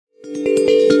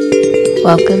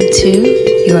Welcome to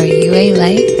your Yué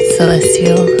Light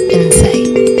Celestial Insight.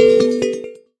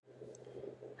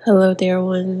 Hello, dear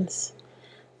ones.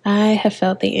 I have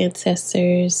felt the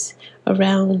ancestors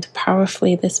around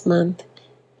powerfully this month,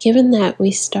 given that we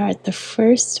start the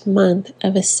first month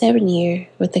of a 7-year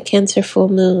with the Cancer full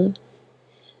moon,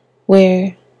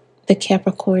 where the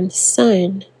Capricorn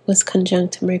sun was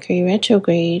conjunct to Mercury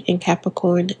retrograde in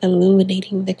Capricorn,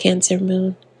 illuminating the Cancer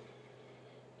moon,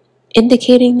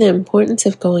 indicating the importance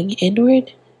of going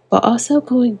inward, but also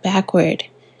going backward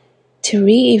to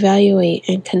reevaluate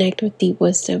and connect with deep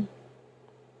wisdom.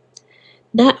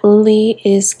 Not only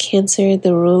is Cancer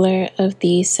the ruler of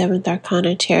the 7th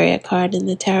Arcana Chariot card in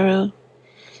the Tarot,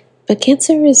 but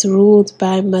Cancer is ruled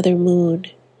by Mother Moon,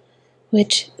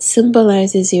 which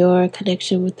symbolizes your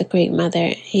connection with the Great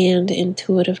Mother and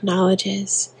intuitive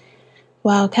knowledges,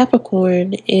 while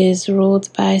Capricorn is ruled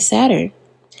by Saturn,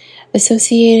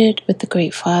 associated with the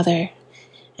Great Father,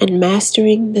 and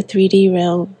mastering the 3D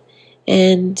realm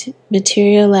and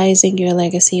materializing your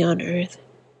legacy on Earth.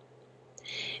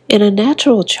 In a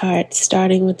natural chart,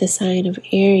 starting with the sign of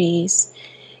Aries,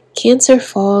 Cancer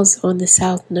falls on the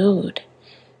South Node,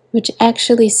 which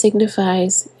actually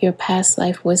signifies your past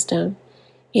life wisdom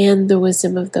and the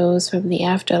wisdom of those from the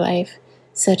afterlife,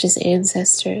 such as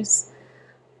ancestors,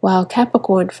 while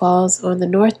Capricorn falls on the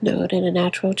North Node in a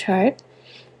natural chart,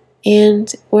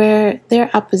 and where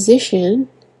their opposition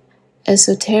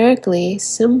esoterically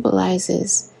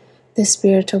symbolizes the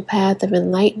spiritual path of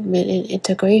enlightenment and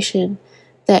integration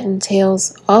that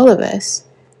entails all of us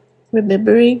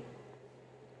remembering,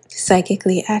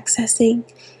 psychically accessing,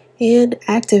 and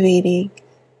activating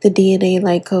the DNA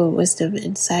light code wisdom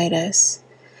inside us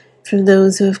from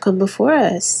those who have come before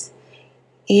us,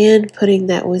 and putting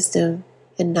that wisdom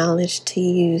and knowledge to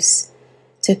use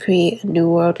to create a new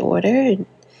world order and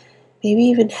maybe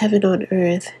even heaven on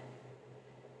earth.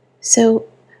 So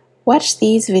watch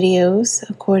these videos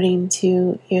according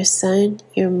to your sun,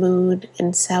 your moon,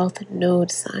 and south node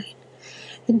sign,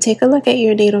 and take a look at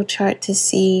your natal chart to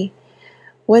see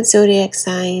what zodiac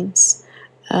signs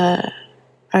are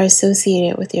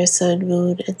associated with your sun,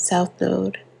 moon, and south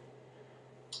node.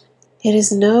 It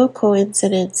is no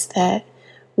coincidence that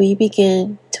we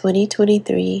begin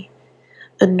 2023,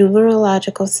 a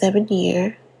numerological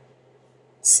 7-year,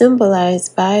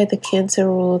 symbolized by the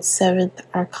Cancer-ruled 7th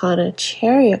Arcana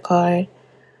Chariot card,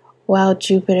 while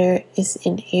Jupiter is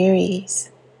in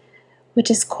Aries, which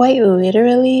is quite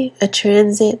literally a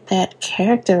transit that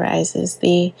characterizes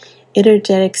the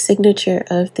energetic signature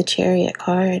of the Chariot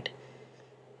card,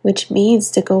 which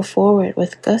means to go forward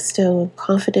with gusto and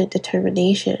confident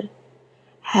determination,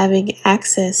 having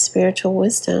accessed spiritual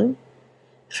wisdom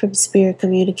from spirit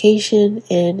communication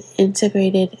and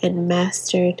integrated and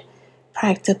mastered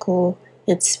practical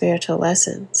and spiritual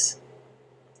lessons.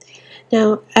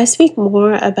 Now, I speak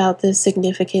more about the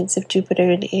significance of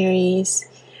Jupiter in Aries,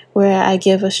 where I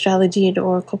give astrology and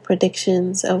oracle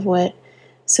predictions of what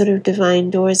sort of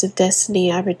divine doors of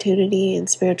destiny, opportunity, and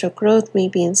spiritual growth may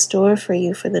be in store for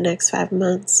you for the next 5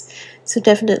 months. So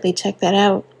definitely check that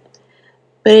out.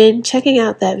 But in checking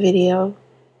out that video,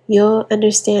 you'll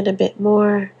understand a bit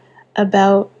more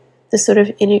about the sort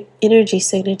of energy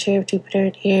signature of Jupiter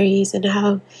in Aries, and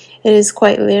how it is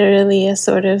quite literally a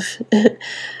sort of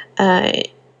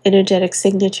energetic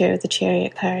signature of the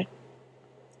Chariot card.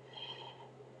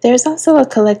 There's also a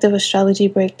collective astrology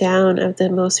breakdown of the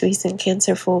most recent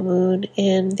Cancer full moon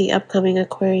and the upcoming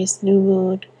Aquarius new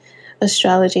moon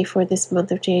astrology for this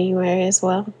month of January as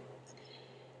well.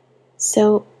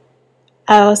 So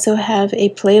I also have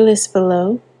a playlist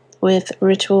below with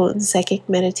ritual and psychic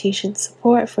meditation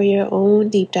support for your own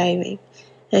deep diving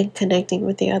and connecting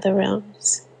with the other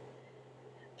realms.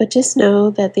 But just know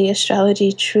that the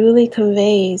astrology truly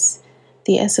conveys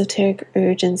the esoteric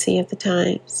urgency of the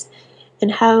times,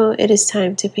 and how it is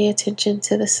time to pay attention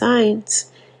to the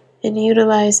signs and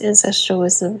utilize ancestral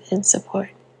wisdom and support.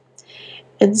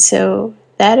 And so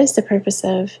that is the purpose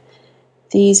of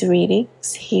these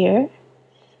readings here.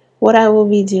 What I will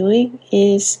be doing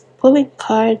is pulling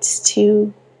cards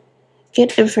to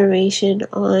get information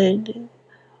on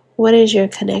what is your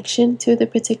connection to the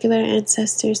particular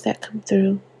ancestors that come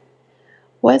through,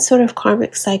 what sort of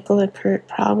karmic cycle or current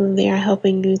problem they are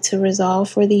helping you to resolve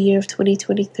for the year of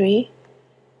 2023,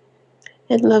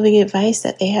 and loving advice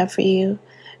that they have for you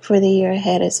for the year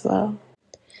ahead as well.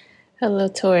 Hello,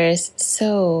 Taurus.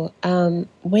 So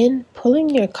when pulling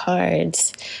your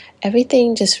cards,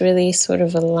 everything just really sort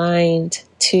of aligned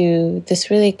to this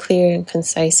really clear and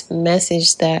concise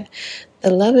message that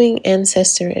the loving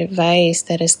ancestor advice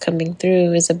that is coming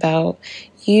through is about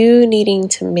you needing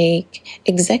to make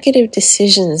executive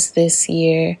decisions this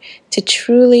year to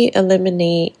truly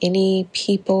eliminate any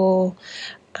people,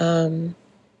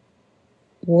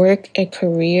 work and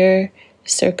career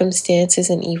circumstances,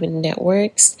 and even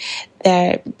networks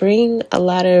that bring a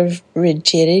lot of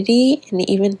rigidity and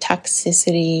even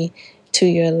toxicity to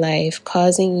your life,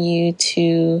 causing you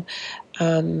to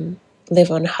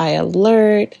live on high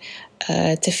alert,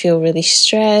 to feel really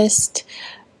stressed,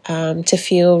 to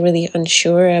feel really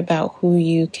unsure about who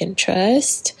you can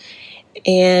trust,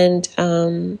 and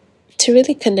to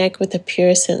really connect with a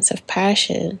pure sense of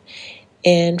passion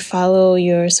and follow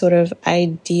your sort of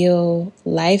ideal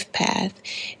life path,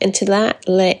 and to not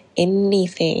let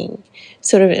anything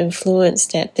sort of influence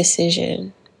that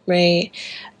decision, right?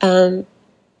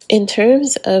 In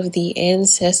terms of the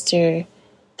ancestor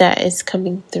that is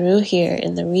coming through here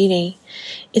in the reading,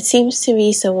 it seems to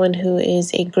be someone who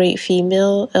is a great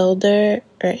female elder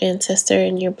or ancestor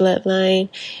in your bloodline.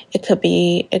 It could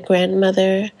be a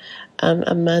grandmother,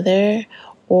 a mother,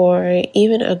 or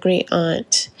even a great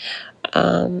aunt.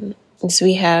 So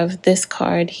we have this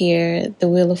card here, the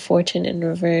Wheel of Fortune in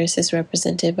reverse is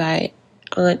represented by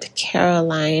Aunt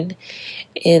Caroline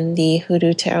in the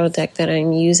Hoodoo Tarot deck that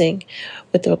I'm using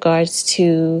with regards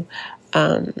to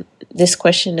this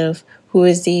question of who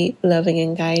is the loving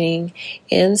and guiding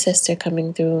ancestor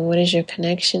coming through, and what is your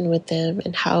connection with them,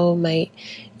 and how might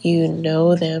you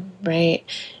know them, right?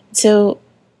 So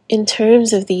in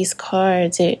terms of these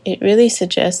cards, it really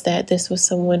suggests that this was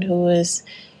someone who was,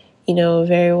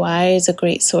 very wise, a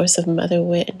great source of mother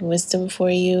wit and wisdom for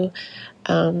you,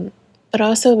 but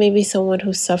also maybe someone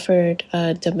who suffered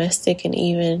domestic and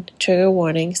even trigger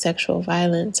warning sexual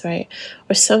violence, right?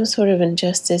 Or some sort of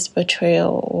injustice,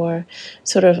 betrayal, or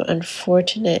sort of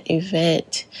unfortunate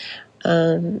event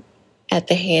at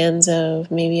the hands of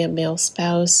maybe a male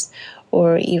spouse,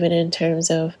 or even in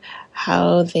terms of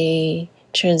how they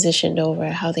transitioned over,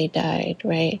 how they died,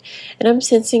 right? And I'm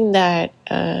sensing that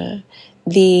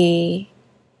the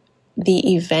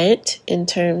event, in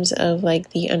terms of like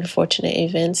the unfortunate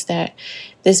events that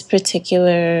this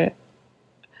particular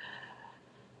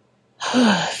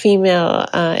female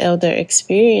elder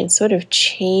experienced, sort of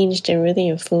changed and really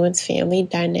influenced family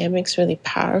dynamics really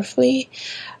powerfully,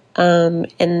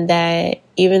 and that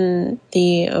even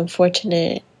the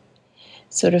unfortunate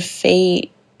sort of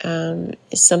fate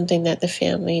is something that the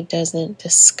family doesn't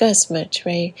discuss much,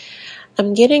 right?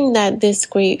 I'm getting that this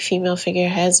great female figure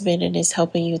has been and is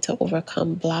helping you to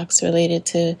overcome blocks related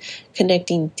to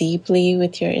connecting deeply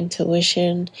with your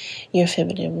intuition, your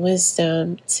feminine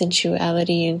wisdom,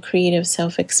 sensuality, and creative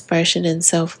self-expression and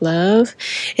self-love,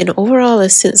 and overall a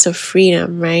sense of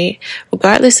freedom, right?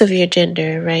 Regardless of your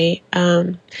gender, right?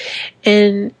 And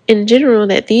in general,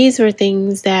 that these were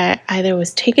things that either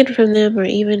was taken from them or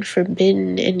even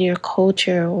forbidden in your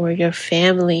culture or your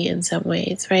family in some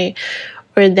ways, right?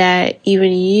 Or that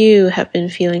even you have been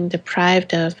feeling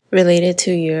deprived of related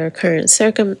to your current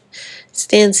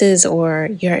circumstances or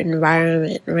your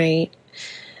environment, right?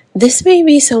 This may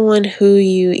be someone who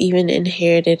you even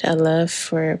inherited a love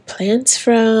for plants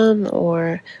from,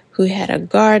 or who had a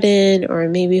garden, or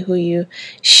maybe who you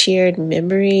shared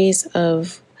memories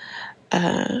of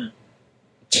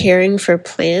caring for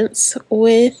plants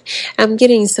with. I'm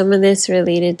getting some of this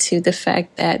related to the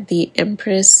fact that the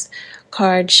Empress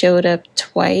card showed up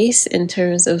twice in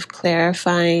terms of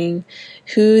clarifying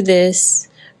who this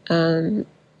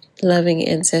loving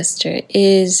ancestor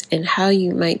is and how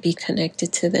you might be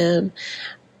connected to them.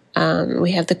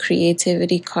 We have the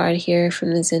creativity card here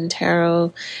from the Zen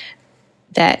Tarot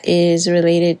that is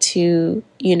related to,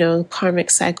 karmic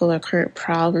cycle or current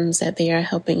problems that they are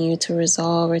helping you to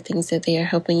resolve, or things that they are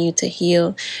helping you to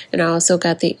heal. And I also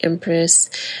got the Empress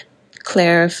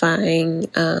clarifying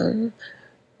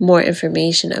more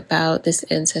information about this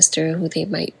ancestor and who they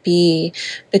might be,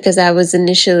 because I was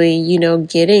initially,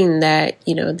 getting that,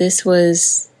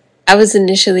 I was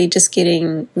initially just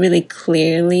getting really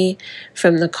clearly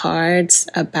from the cards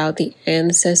about the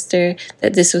ancestor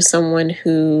that this was someone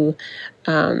who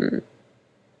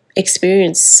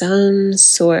experienced some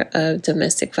sort of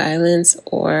domestic violence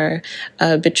or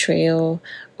betrayal,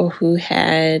 or who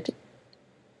had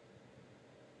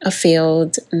a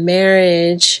failed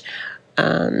marriage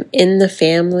in the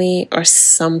family or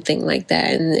something like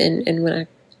that. And when I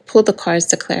pulled the cards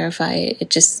to clarify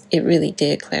it, it really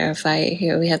did clarify it.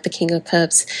 Here we have the King of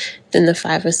Cups, then the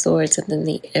Five of Swords, and then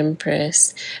the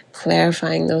Empress,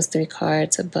 clarifying those three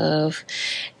cards above.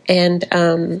 And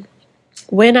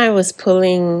when I was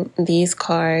pulling these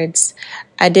cards,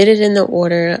 I did it in the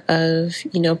order of,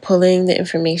 pulling the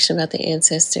information about the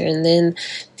ancestor, and then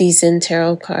these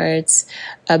tarot cards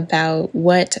about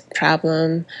what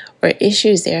problem or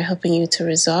issues they're helping you to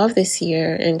resolve this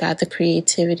year, and got the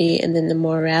creativity and then the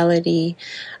morality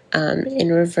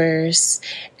in reverse.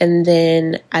 And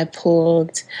then I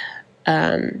pulled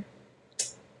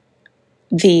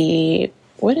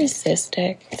what is this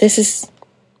deck? This is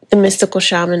the Mystical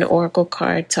Shaman Oracle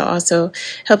card, to also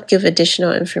help give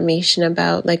additional information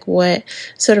about like what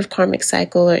sort of karmic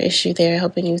cycle or issue they're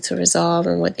helping you to resolve,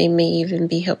 and what they may even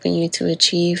be helping you to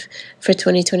achieve for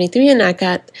 2023. And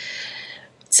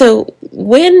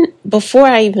before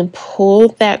I even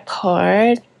pulled that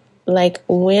card, like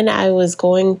when I was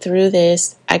going through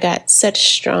this, I got such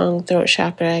strong throat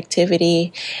chakra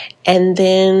activity, and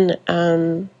then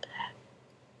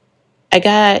I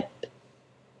got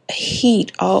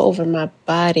heat all over my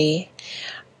body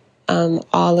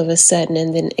all of a sudden,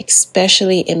 and then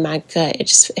especially in my gut. It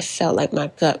felt like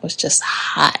my gut was just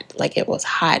hot, like it was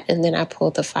hot. And then I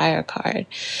pulled the fire card,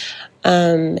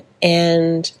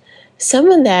 and some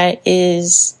of that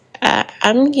is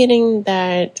I'm getting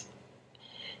that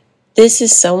this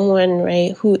is someone,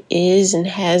 right, who is and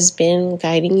has been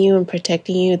guiding you and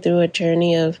protecting you through a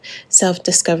journey of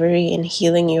self-discovery and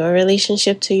healing your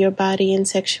relationship to your body and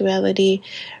sexuality,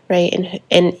 right,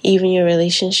 and even your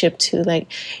relationship to like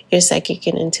your psychic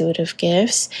and intuitive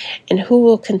gifts, and who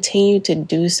will continue to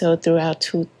do so throughout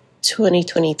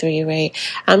 2023, right?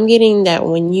 I'm getting that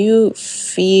when you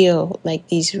feel like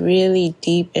these really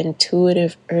deep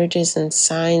intuitive urges and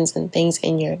signs and things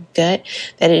in your gut,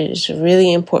 that it is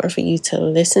really important for you to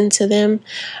listen to them.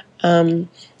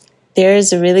 There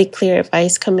is a really clear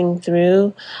advice coming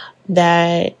through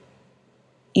that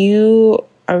you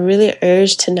are really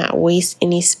urged to not waste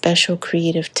any special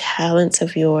creative talents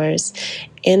of yours,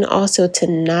 and also to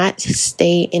not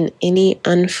stay in any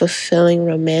unfulfilling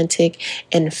romantic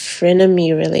and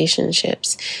frenemy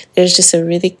relationships. There's just a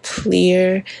really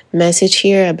clear message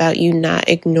here about you not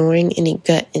ignoring any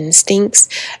gut instincts,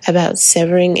 about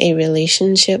severing a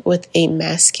relationship with a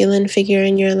masculine figure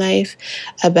in your life,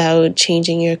 about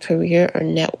changing your career or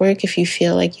network if you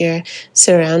feel like you're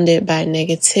surrounded by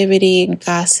negativity,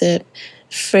 gossip,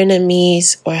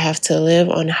 frenemies, or have to live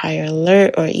on high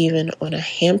alert or even on a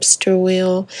hamster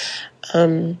wheel.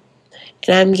 And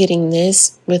I'm getting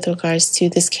this with regards to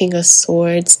this King of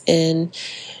Swords and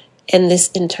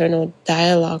this internal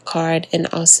dialogue card, and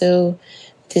also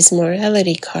this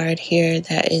morality card here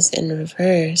that is in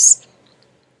reverse.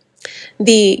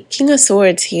 The King of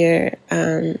Swords here,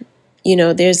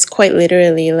 there's quite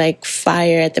literally like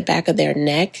fire at the back of their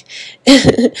neck.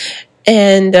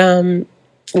 And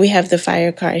we have the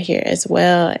fire card here as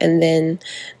well, and then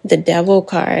the devil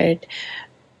card,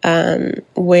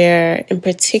 where in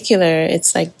particular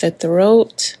it's like the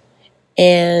throat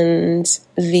and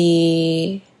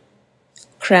the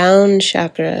crown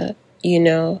chakra,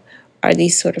 are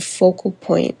these sort of focal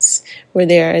points where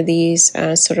there are these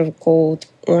sort of gold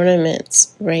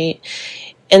ornaments, right?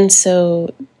 And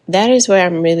so that is where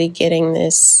I'm really getting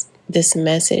this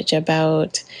message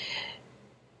about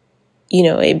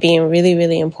it being really,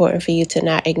 really important for you to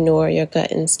not ignore your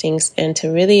gut instincts, and to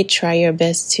really try your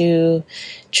best to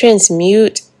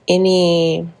transmute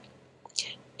any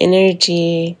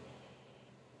energy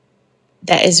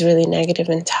that is really negative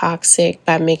and toxic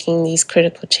by making these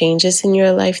critical changes in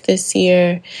your life this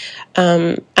year.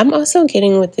 I'm also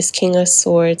getting with this King of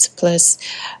Swords plus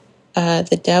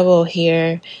the devil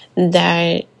here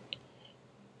that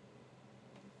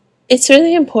it's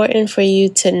really important for you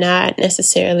to not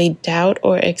necessarily doubt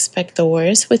or expect the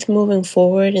worst with moving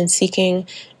forward and seeking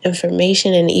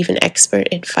information and even expert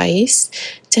advice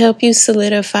to help you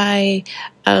solidify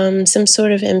some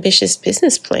sort of ambitious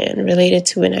business plan related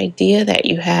to an idea that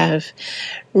you have,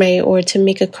 right? Or to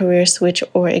make a career switch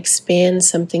or expand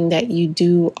something that you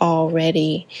do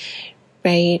already,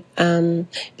 right?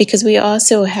 Because we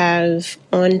also have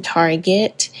on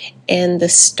target and the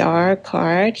star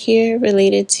card here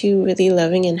related to really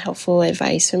loving and helpful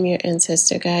advice from your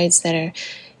ancestor guides that are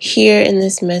here in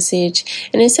this message.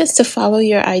 And it says to follow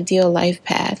your ideal life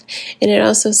path. And it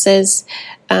also says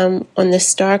on the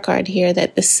star card here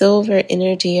that the silver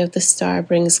energy of the star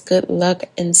brings good luck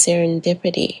and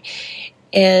serendipity.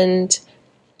 And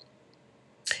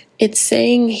it's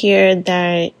saying here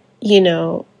that,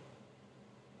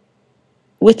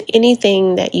 with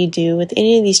anything that you do, with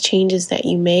any of these changes that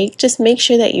you make, just make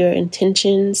sure that your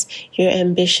intentions, your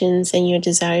ambitions, and your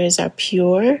desires are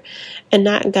pure and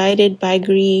not guided by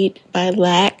greed, by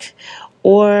lack,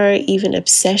 or even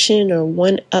obsession or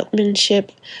one-upmanship,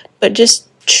 but just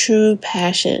true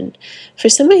passion. For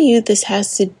some of you, this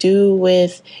has to do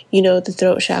with, the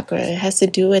throat chakra. It has to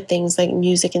do with things like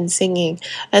music and singing.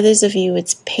 Others of you,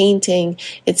 it's painting.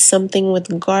 It's something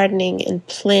with gardening and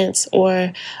plants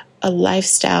or a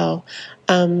lifestyle.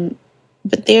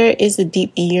 But there is a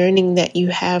deep yearning that you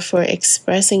have for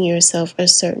expressing yourself a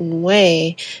certain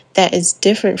way that is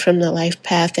different from the life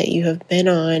path that you have been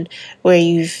on, where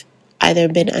you've either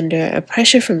been under a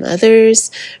pressure from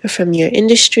others or from your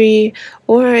industry,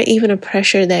 or even a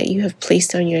pressure that you have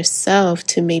placed on yourself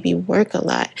to maybe work a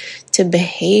lot, to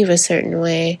behave a certain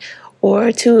way,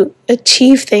 or to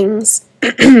achieve things.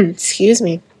 Excuse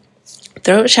me.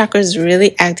 Throat chakra is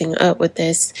really acting up with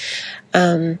this.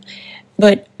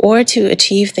 Or to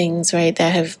achieve things, right,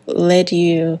 that have led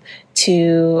you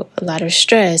to a lot of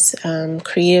stress,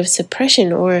 creative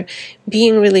suppression, or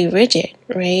being really rigid,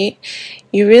 right?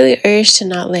 You're really urged to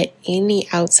not let any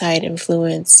outside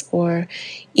influence or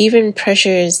even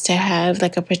pressures to have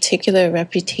like a particular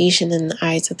reputation in the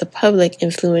eyes of the public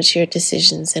influence your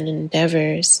decisions and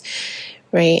endeavors,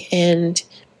 right? And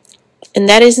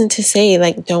that isn't to say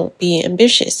like don't be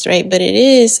ambitious, right? But it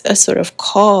is a sort of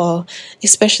call,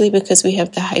 especially because we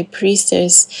have the High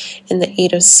Priestess and the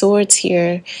Eight of Swords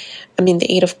here. The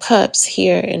Eight of Cups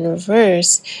here in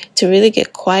reverse, to really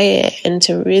get quiet and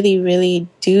to really, really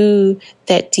do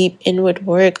that deep inward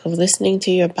work of listening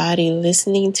to your body,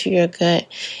 listening to your gut,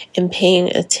 and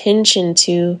paying attention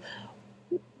to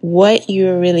what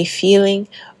you're really feeling,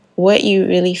 what you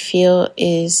really feel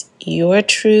is your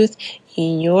truth,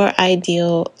 in your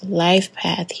ideal life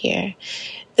path here.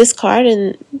 This card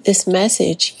and this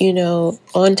message,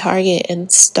 on target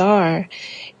and star,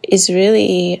 is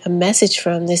really a message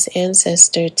from this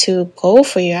ancestor to go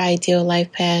for your ideal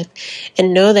life path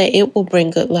and know that it will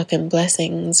bring good luck and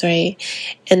blessings, right?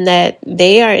 And that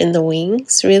they are in the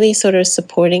wings, really sort of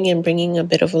supporting and bringing a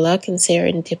bit of luck and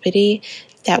serendipity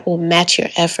that will match your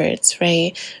efforts,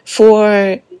 right?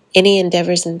 For any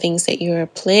endeavors and things that you're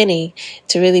planning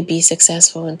to really be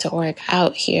successful and to work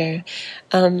out here.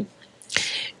 The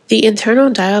internal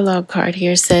dialogue card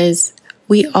here says,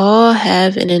 we all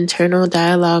have an internal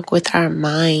dialogue with our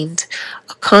mind,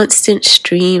 a constant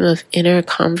stream of inner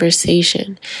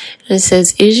conversation. And it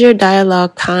says, is your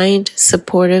dialogue kind,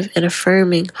 supportive, and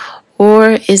affirming,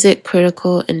 or is it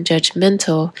critical and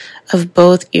judgmental of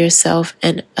both yourself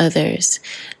and others?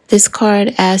 This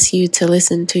card asks you to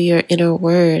listen to your inner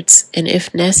words and,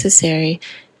 if necessary,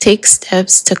 take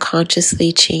steps to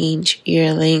consciously change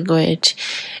your language.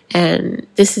 And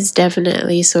this is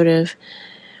definitely sort of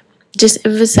just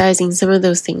emphasizing some of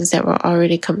those things that were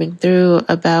already coming through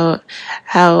about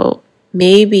how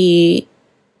maybe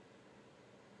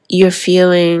you're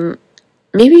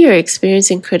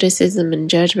experiencing criticism and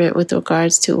judgment with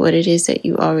regards to what it is that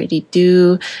you already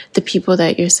do, the people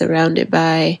that you're surrounded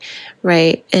by,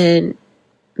 right? And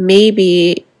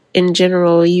maybe in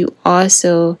general, you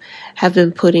also have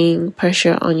been putting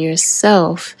pressure on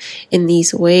yourself in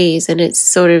these ways. And it's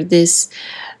sort of this,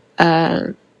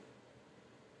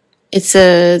 it's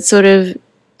a sort of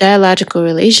dialogical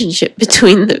relationship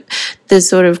between the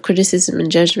sort of criticism and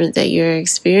judgment that you're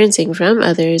experiencing from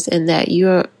others and that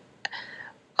you're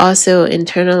also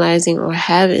internalizing or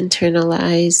have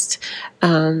internalized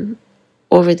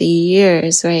over the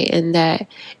years, right? And that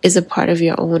is a part of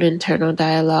your own internal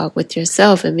dialogue with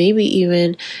yourself, and maybe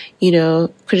even,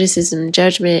 criticism,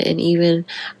 judgment, and even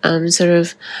sort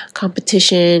of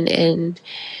competition and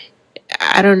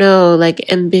I don't know,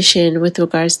 like ambition with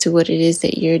regards to what it is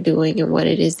that you're doing and what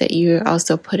it is that you're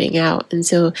also putting out. And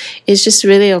so it's just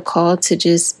really a call to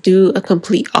just do a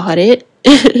complete audit,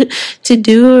 to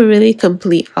do a really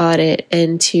complete audit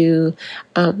and to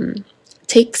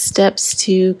take steps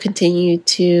to continue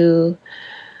to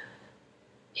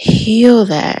heal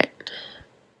that,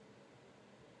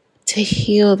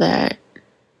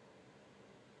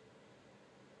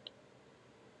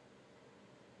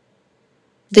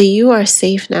 The "You Are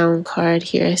Safe Now" card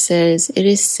here says it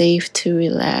is safe to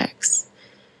relax.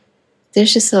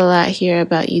 There's just a lot here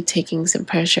about you taking some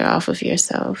pressure off of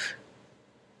yourself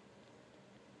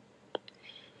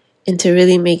and to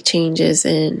really make changes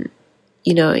in,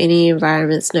 any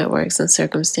environments, networks, and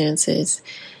circumstances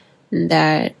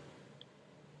that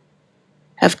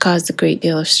have caused a great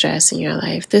deal of stress in your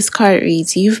life. This card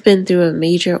reads, you've been through a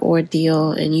major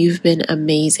ordeal and you've been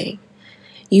amazing.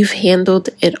 You've handled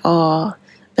it all.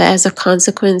 But as a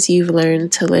consequence, you've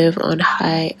learned to live on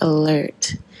high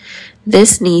alert.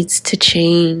 This needs to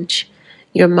change.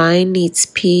 Your mind needs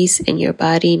peace and your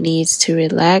body needs to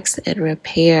relax and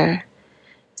repair.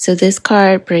 So this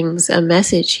card brings a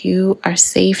message. You are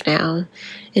safe now,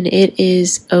 and it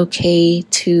is okay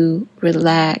to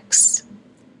relax.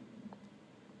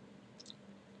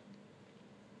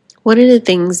 One of the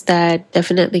things that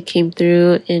definitely came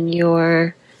through in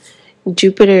your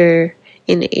Jupiter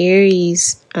in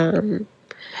Aries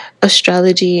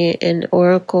astrology and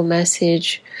oracle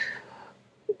message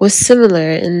was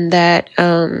similar in that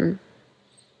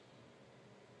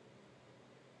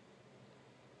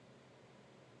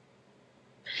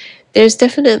there's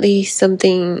definitely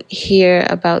something here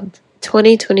about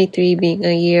 2023 being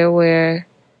a year where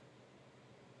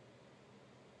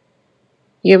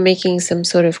you're making some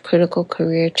sort of critical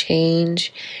career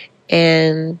change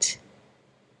and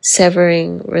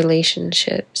severing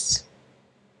relationships.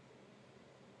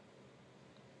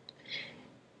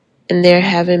 And there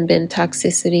haven't been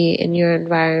toxicity in your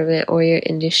environment or your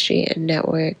industry and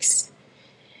networks.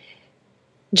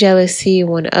 Jealousy,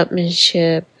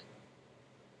 one-upmanship,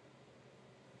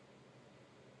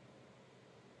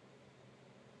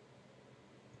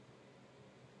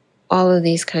 all of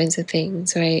these kinds of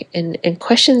things, right? And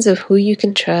questions of who you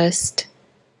can trust,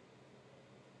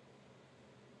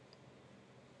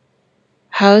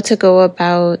 how to go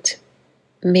about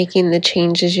making the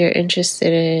changes you're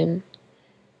interested in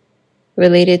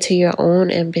related to your own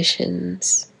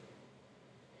ambitions,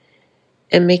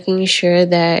 and making sure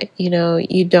that,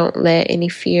 you don't let any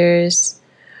fears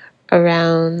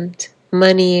around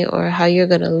money or how you're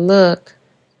going to look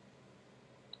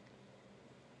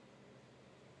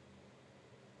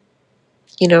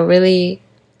really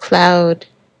cloud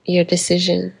your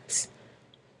decisions.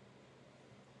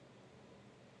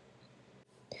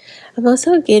 I'm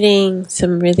also getting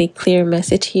some really clear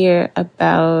message here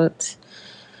about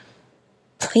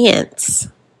plants.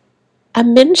 I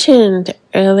mentioned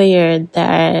earlier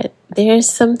that there's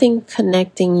something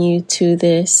connecting you to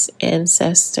this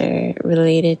ancestor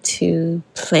related to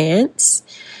plants.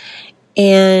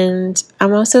 And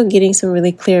I'm also getting some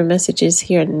really clear messages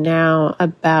here now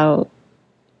about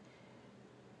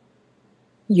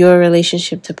your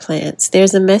relationship to plants.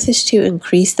 There's a message to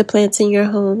increase the plants in your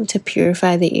home, to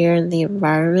purify the air and the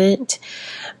environment,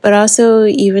 but also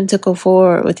even to go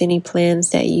forward with any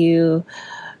plans that you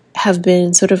have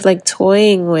been sort of like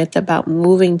toying with about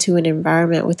moving to an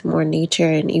environment with more nature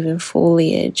and even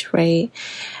foliage, right?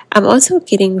 I'm also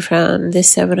getting from this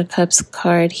Seven of Cups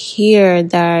card here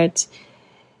that,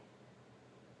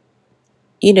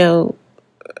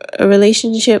 a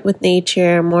relationship with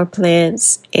nature, more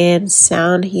plants, and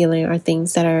sound healing are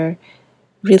things that are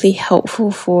really helpful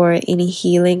for any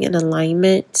healing and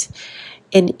alignment,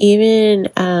 and even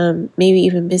maybe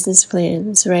even business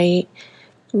plans, right?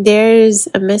 There's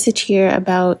a message here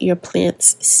about your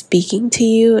plants speaking to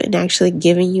you and actually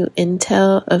giving you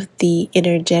intel of the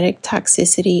energetic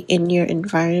toxicity in your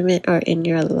environment or in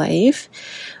your life,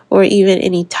 or even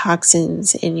any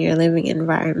toxins in your living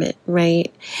environment,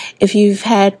 right? If you've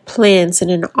had plants in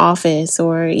an office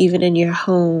or even in your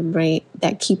home, right,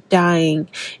 that keep dying,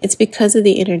 it's because of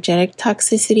the energetic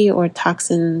toxicity or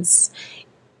toxins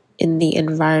in the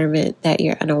environment that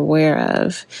you're unaware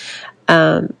of.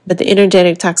 But the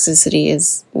energetic toxicity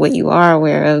is what you are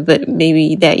aware of, but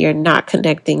maybe that you're not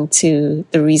connecting to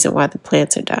the reason why the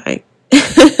plants are dying.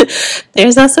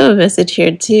 There's also a message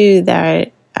here too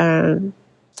that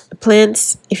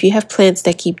plants, if you have plants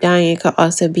that keep dying, it could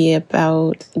also be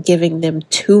about giving them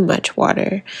too much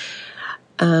water.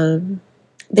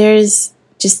 There's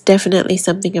just definitely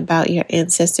something about your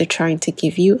ancestor trying to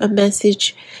give you a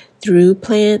message through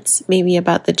plants, maybe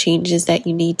about the changes that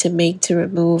you need to make to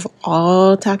remove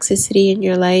all toxicity in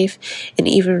your life and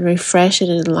even refresh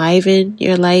and enliven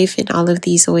your life in all of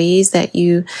these ways that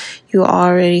you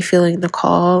are already feeling the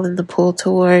call and the pull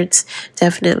towards,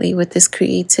 definitely with this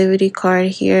creativity card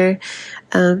here.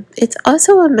 It's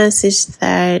also a message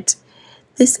that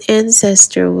this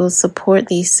ancestor will support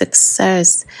the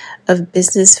success of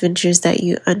business ventures that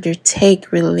you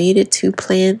undertake related to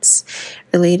plants,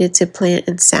 related to plant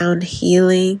and sound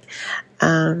healing.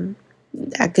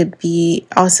 That could be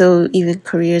also even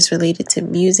careers related to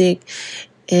music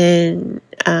and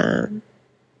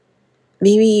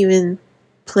maybe even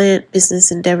plant business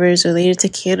endeavors related to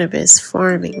cannabis,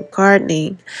 farming,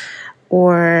 gardening,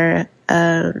 or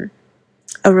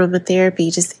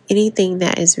aromatherapy, just anything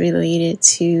that is related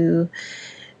to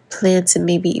plants and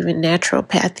maybe even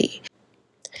naturopathy.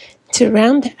 To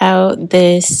round out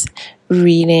this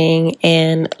reading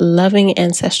and loving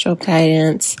ancestral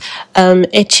guidance,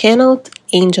 a channeled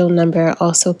angel number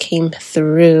also came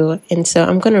through, and so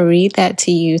I'm going to read that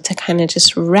to you to kind of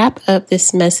just wrap up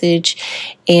this message.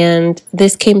 And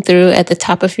this came through at the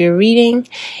top of your reading,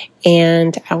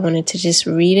 and I wanted to just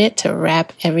read it to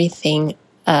wrap everything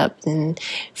up and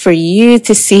for you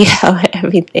to see how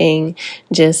everything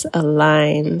just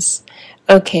aligns.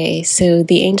 Okay, so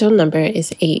the angel number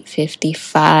is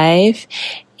 855,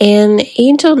 and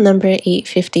angel number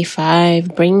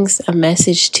 855 brings a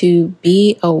message to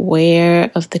be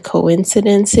aware of the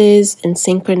coincidences and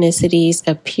synchronicities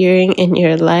appearing in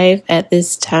your life at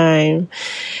this time.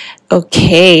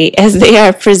 Okay, as they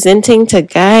are presenting to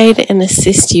guide and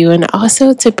assist you, and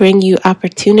also to bring you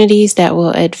opportunities that will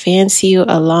advance you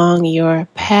along your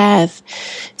path.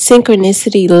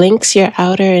 Synchronicity links your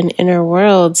outer and inner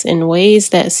worlds in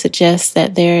ways that suggest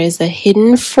that there is a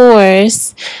hidden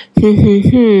force,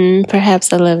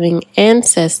 perhaps a loving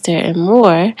ancestor and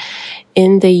more,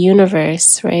 in the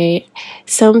universe, right?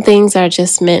 Some things are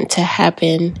just meant to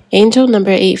happen. Angel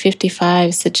number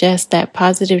 855 suggests that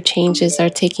positive changes are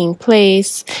taking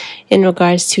place in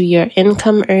regards to your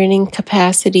income earning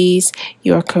capacities,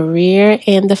 your career,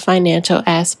 and the financial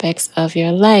aspects of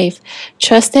your life.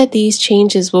 Trust that these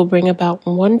changes will bring about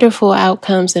wonderful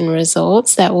outcomes and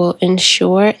results that will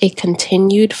ensure a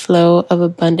continued flow of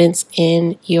abundance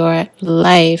in your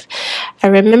life. I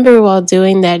remember while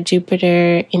doing that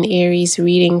Jupiter in Aries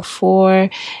reading for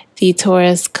the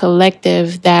Taurus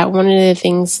collective that one of the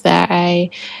things that I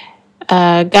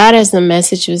got as the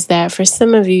message was that for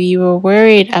some of you, you were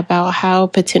worried about how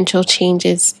potential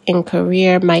changes in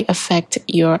career might affect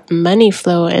your money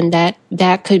flow, and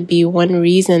that could be one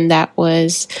reason that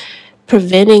was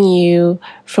preventing you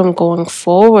from going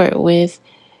forward with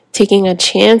taking a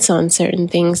chance on certain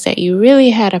things that you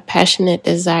really had a passionate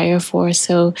desire for.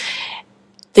 So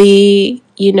the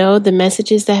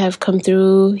messages that have come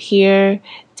through here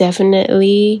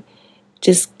definitely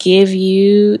just give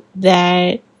you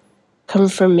that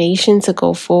confirmation to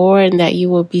go forward and that you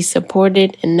will be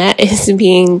supported. And that is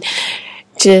being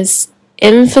just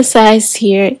emphasized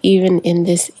here even in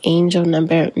this angel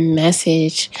number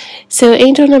message. So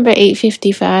angel number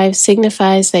 855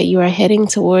 signifies that you are heading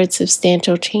towards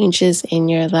substantial changes in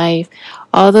your life.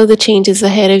 Although the changes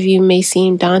ahead of you may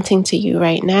seem daunting to you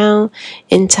right now,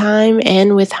 in time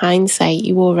and with hindsight,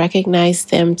 you will recognize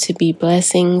them to be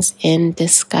blessings in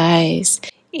disguise.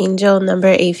 Angel number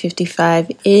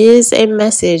 855 is a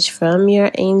message from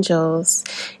your angels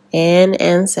and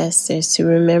ancestors to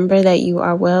remember that you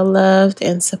are well loved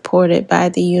and supported by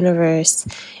the universe,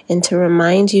 and to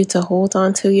remind you to hold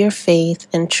on to your faith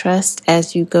and trust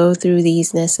as you go through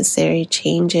these necessary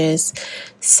changes.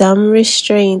 Some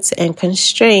restraints and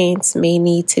constraints may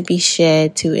need to be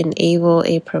shed to enable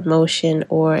a promotion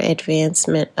or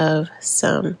advancement of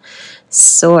some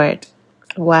sort.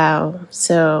 Wow.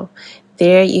 So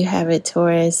there you have it,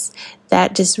 Taurus.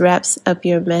 That just wraps up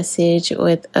your message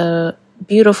with a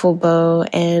beautiful bow,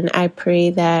 and I pray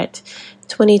that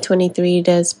 2023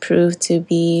 does prove to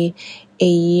be a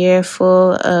year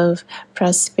full of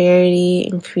prosperity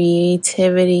and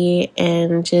creativity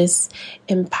and just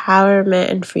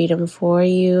empowerment and freedom for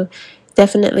you.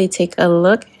 Definitely take a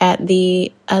look at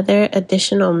the other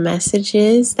additional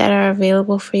messages that are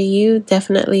available for you.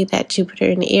 Definitely that Jupiter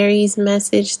in Aries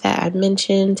message that I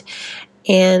mentioned,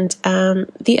 and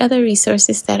the other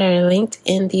resources that are linked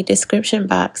in the description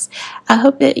box. I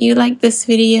hope that you liked this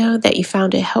video, that you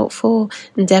found it helpful,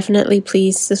 and definitely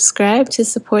please subscribe to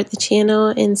support the channel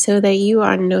and so that you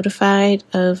are notified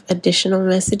of additional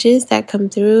messages that come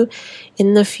through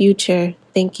in the future.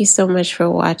 Thank you so much for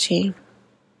watching.